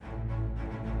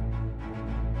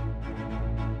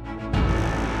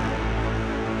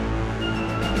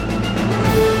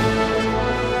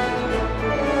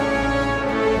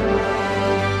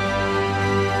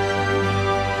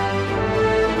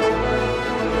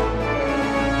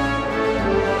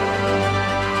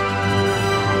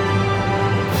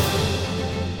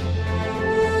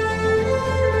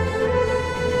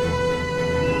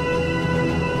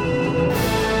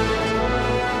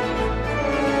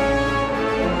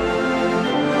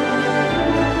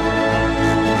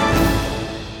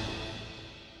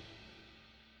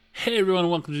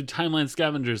and welcome to Timeline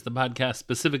Scavengers, the podcast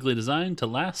specifically designed to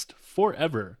last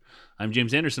forever. I'm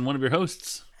James Anderson, one of your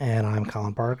hosts. And I'm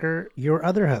Colin Parker, your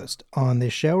other host. On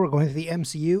this show, we're going through the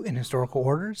MCU in historical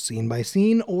order, scene by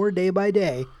scene, or day by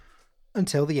day,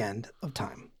 until the end of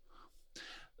time.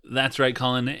 That's right,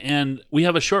 Colin. And we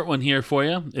have a short one here for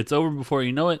you. It's over before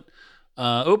you know it.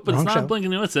 But wrong it's not show.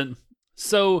 Blinking Innocent.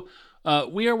 So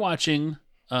we are watching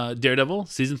Daredevil,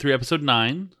 Season 3, Episode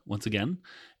 9, once again.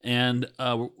 And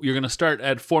you're going to start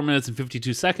at 4 minutes and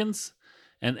 52 seconds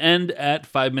and end at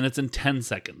 5 minutes and 10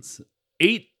 seconds.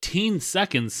 18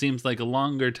 seconds seems like a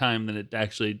longer time than it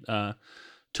actually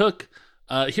took.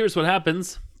 Here's what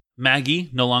happens. Maggie,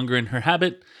 no longer in her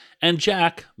habit, and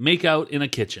Jack make out in a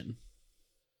kitchen.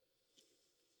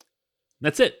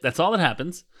 That's it. That's all that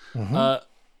happens. Mm-hmm.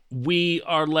 We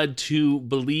are led to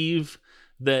believe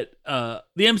that the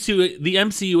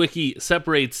MCU Wiki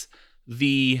separates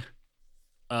the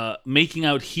making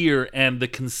out here and the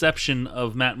conception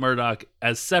of Matt Murdock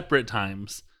as separate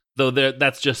times, though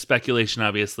that's just speculation,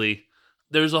 obviously.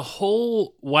 There's a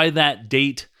whole why that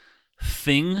date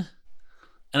thing,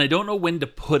 and I don't know when to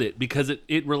put it because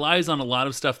it relies on a lot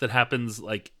of stuff that happens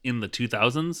like in the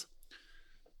 2000s.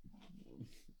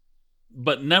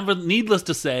 But needless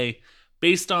to say,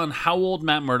 based on how old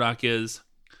Matt Murdock is,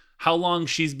 how long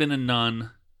she's been a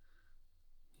nun,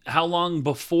 how long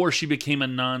before she became a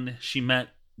nun she met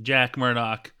Jack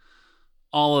Murdock,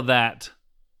 all of that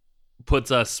puts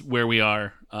us where we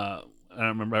are. I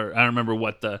don't remember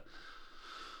what I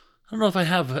don't know if I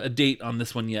have a date on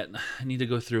this one yet. I need to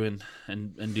go through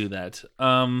and do that.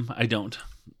 I don't.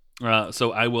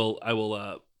 So I will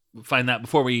find that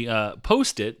before we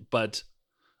post it, but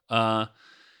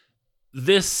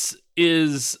this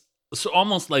is so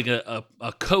almost like a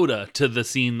coda to the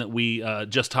scene that we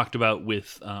just talked about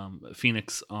with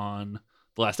Phoenix on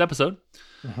the last episode.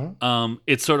 Mm-hmm.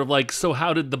 It's sort of like, so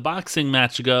how did the boxing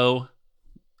match go?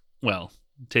 Well,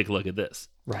 take a look at this.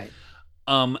 Right.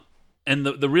 And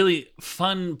the really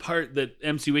fun part that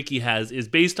MC Wiki has is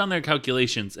based on their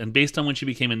calculations and based on when she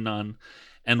became a nun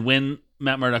and when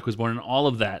Matt Murdock was born and all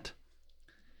of that.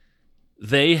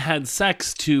 They had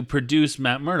sex to produce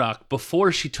Matt Murdock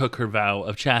before she took her vow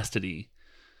of chastity.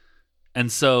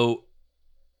 And so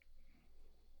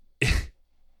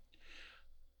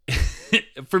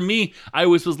for me, I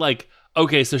always was like,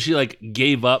 okay, so she like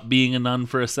gave up being a nun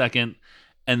for a second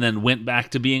and then went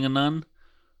back to being a nun.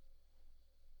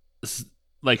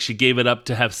 Like she gave it up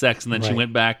to have sex and then she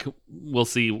went back. We'll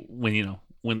see when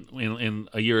in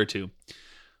a year or two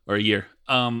or a year.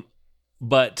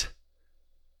 But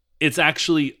it's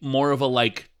actually more of a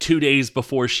like 2 days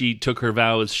before she took her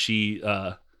vows. She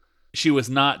was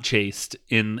not chaste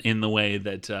in the way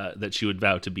that she would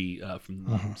vow to be.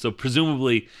 So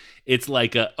presumably it's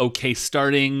like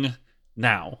starting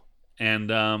now,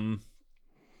 and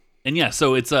yeah.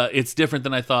 So it's different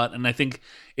than I thought, and I think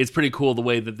it's pretty cool the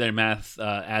way that their math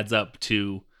adds up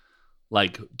to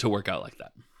work out like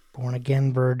that. Born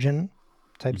again virgin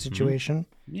type situation.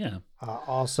 Yeah.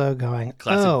 Also going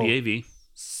classic BAV.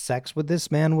 Sex with this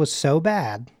man was so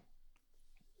bad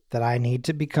that I need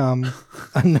to become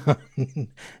a nun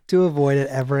to avoid it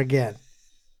ever again.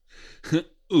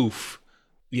 Oof.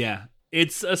 Yeah.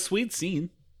 It's a sweet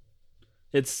scene.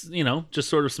 It's, just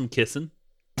sort of some kissing.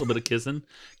 A little bit of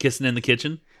kissing in the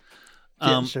kitchen.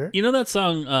 Yeah, sure. You know that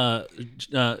song,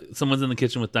 Someone's in the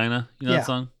Kitchen with Dinah? You know that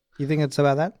song? You think it's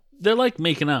about that? They're like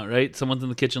making out, right? Someone's in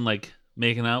the kitchen like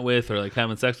making out with or like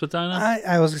having sex with Dinah?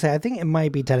 I was going to say, I think it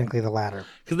might be technically the latter.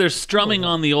 Because they're strumming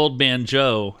on the old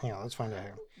banjo. Hang on, let's find out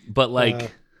here. But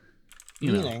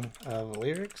meaning of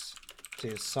lyrics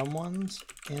to Someone's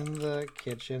in the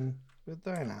Kitchen with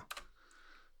Dinah.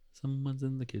 Someone's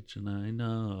in the kitchen, I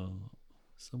know.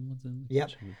 Someone's in the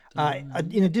kitchen with Dinah.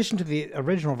 In addition to the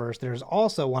original verse, there's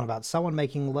also one about someone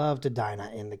making love to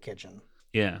Dinah in the kitchen.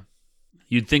 Yeah.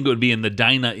 You'd think it would be in the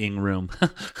Dinah-ing room.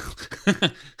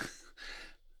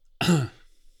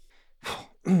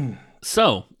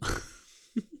 So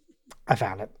I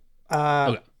found it.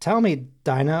 Okay. Tell me,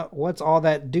 Dinah, what's all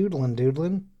that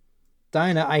doodling?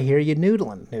 Dinah, I hear you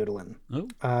noodling.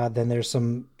 Oh. Then there's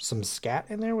some scat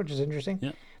in there, which is interesting.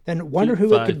 Yeah. Then wonder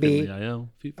who it could be.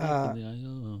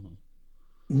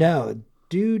 No,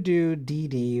 do dee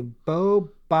dee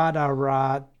bo ba da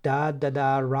ra da da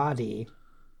da ra dee,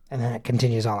 and then it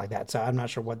continues on like that. So I'm not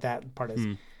sure what that part is.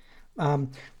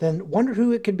 Then wonder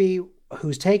who it could be.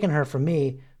 Who's taking her from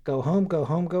me? Go home, go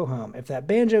home, go home. If that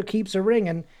banjo keeps a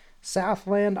ringing,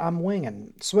 Southland I'm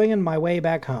winging, swinging my way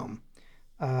back home.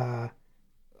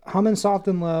 Humming soft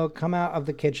and low, come out of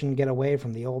the kitchen, get away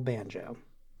from the old banjo.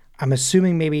 I'm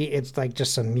assuming maybe it's like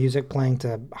just some music playing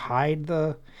to hide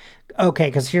the. Okay,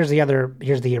 because here's the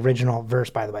original verse,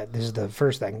 by the way. This is the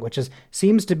first thing, which is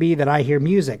seems to be that I hear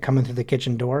music coming through the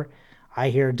kitchen door. I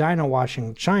hear Dinah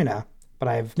washing china, but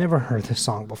I've never heard this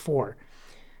song before.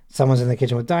 Someone's in the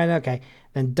kitchen with Dinah. Okay,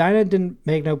 then Dinah didn't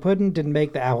make no pudding, didn't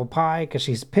make the apple pie because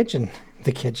she's pitching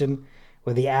the kitchen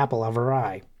with the apple of her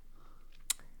eye.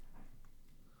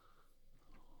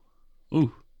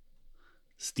 Ooh,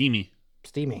 steamy,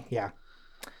 yeah.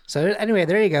 So anyway,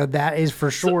 there you go. That is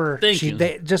for sure. So, thank you.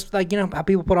 They, just like how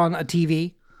people put on a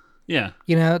TV. Yeah.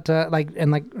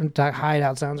 To hide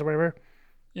out sounds or whatever.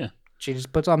 Yeah. She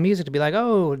just puts on music to be like,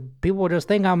 oh, people will just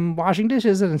think I'm washing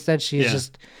dishes, and instead she's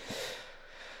just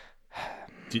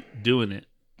doing it.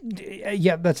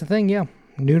 Yeah, that's the thing. Yeah,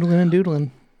 noodling and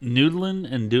doodling.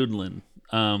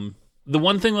 The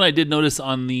one thing that I did notice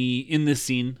in this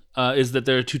scene is that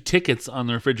there are 2 tickets on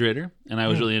the refrigerator, and I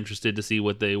was really interested to see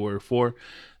what they were for.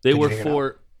 They were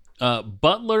for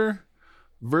Butler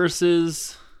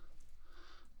versus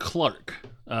Clark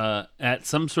at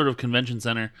some sort of convention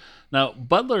center. Now,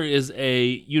 Butler is a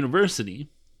university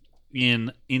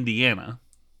in Indiana.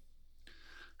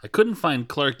 I couldn't find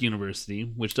Clark University,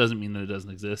 which doesn't mean that it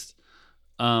doesn't exist.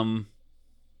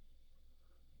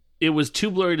 It was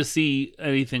too blurry to see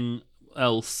anything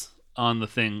else on the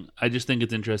thing. I just think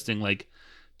it's interesting. Like,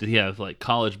 did he have like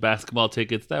college basketball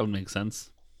tickets? That would make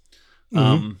sense.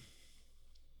 Mm-hmm.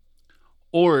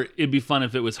 Or it'd be fun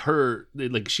if it was her,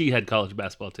 like she had college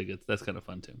basketball tickets. That's kind of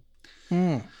fun too.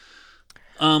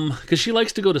 Because she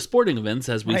likes to go to sporting events,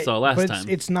 as we saw last time.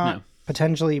 It's not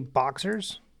potentially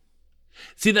boxers.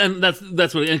 See, then that's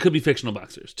what and it could be fictional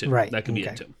boxers too. Right. That could be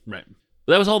it too. Right.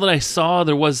 But that was all that I saw.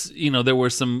 There was, there were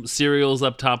some cereals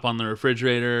up top on the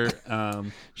refrigerator.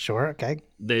 Sure. Okay.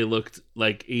 They looked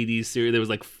like 80s cereal. There was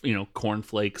like, corn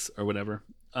flakes or whatever.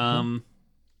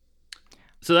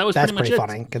 So that's pretty much it. That's pretty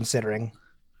funny considering.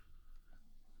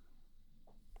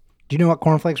 Do you know what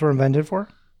cornflakes were invented for?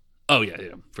 Oh yeah,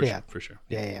 for sure.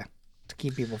 Yeah. To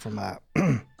keep people from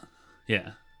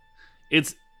Yeah.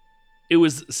 It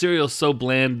was cereal so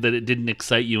bland that it didn't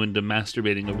excite you into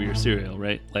masturbating over your cereal,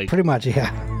 right? Like pretty much,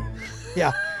 yeah.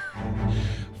 Yeah.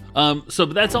 So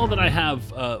but that's all that I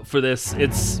have for this.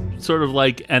 It's sort of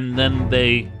like, and then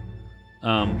they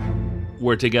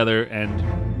were together and,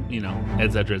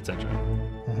 et cetera, et cetera.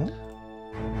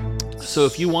 Mm-hmm. So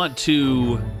if you want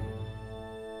to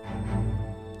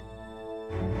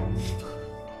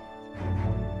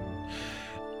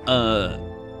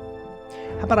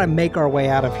how about I make our way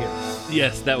out of here?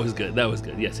 Yes, that was good.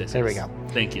 Yes. There we go.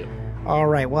 Thank you. All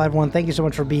right. Well, everyone, thank you so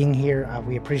much for being here.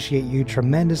 We appreciate you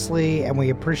tremendously, and we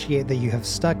appreciate that you have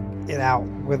stuck it out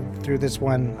through this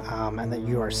one, and that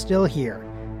you are still here.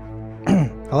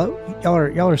 Hello?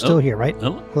 Y'all are still here, right?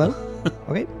 Hello?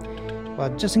 Okay.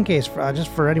 Well, just in case,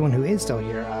 just for anyone who is still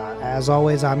here, as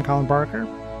always, I'm Colin Barker.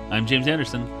 I'm James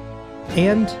Anderson.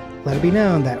 And let it be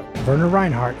known that Werner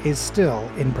Reinhardt is still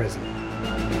in prison.